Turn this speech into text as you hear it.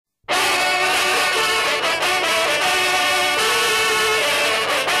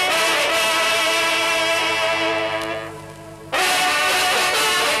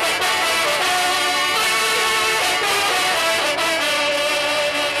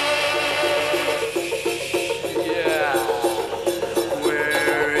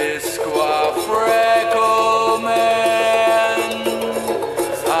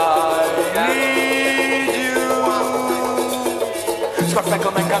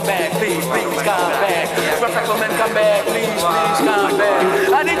come back, please, please come back. Squafrech man, come back, please, please come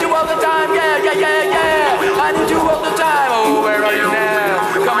back. I need you all the time, yeah, yeah, yeah, yeah. I need you all the time. Oh, where are you now?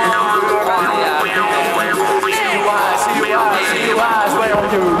 Come on, see you eyes, where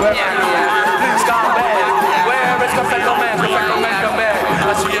are you? Where are you? Please come back. Where is Squafrech man? Squafrech man, come back.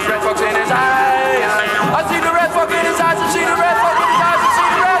 I see his red fox in his eyes. I see the red fox in his eyes. I see the red fox in his eyes. I see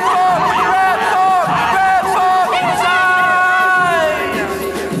the red fox, red fox, red fox in his eyes.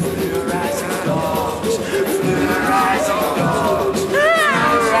 Fluorizing dogs, fluorizing dogs,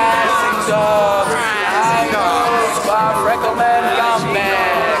 fluorizing dogs. I know Squafrech man, come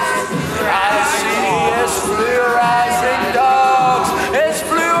back. I see his fluorizing dogs. It's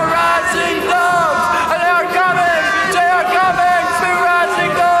fluorizing dogs. And they are coming. They are coming.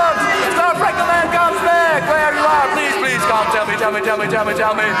 Fluorizing dogs. Squafrech man comes back. Where you are, please, please come. Tell me.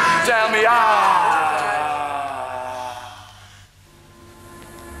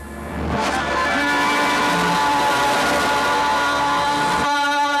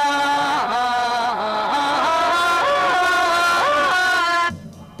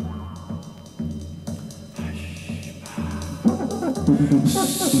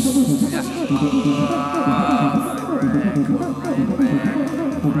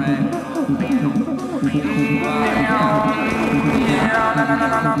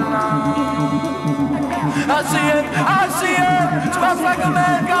 I see it. Squafrech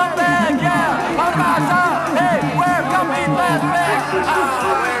man, come back, yeah. On my side, hey, where come he back? Where is he?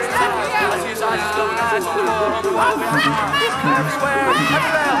 I see his eyes still nice on the wall, everywhere, everywhere.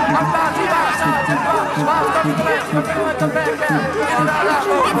 I'm back to my side, Squafrech man, come back,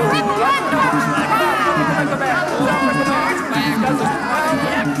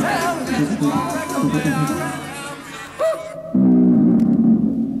 yeah.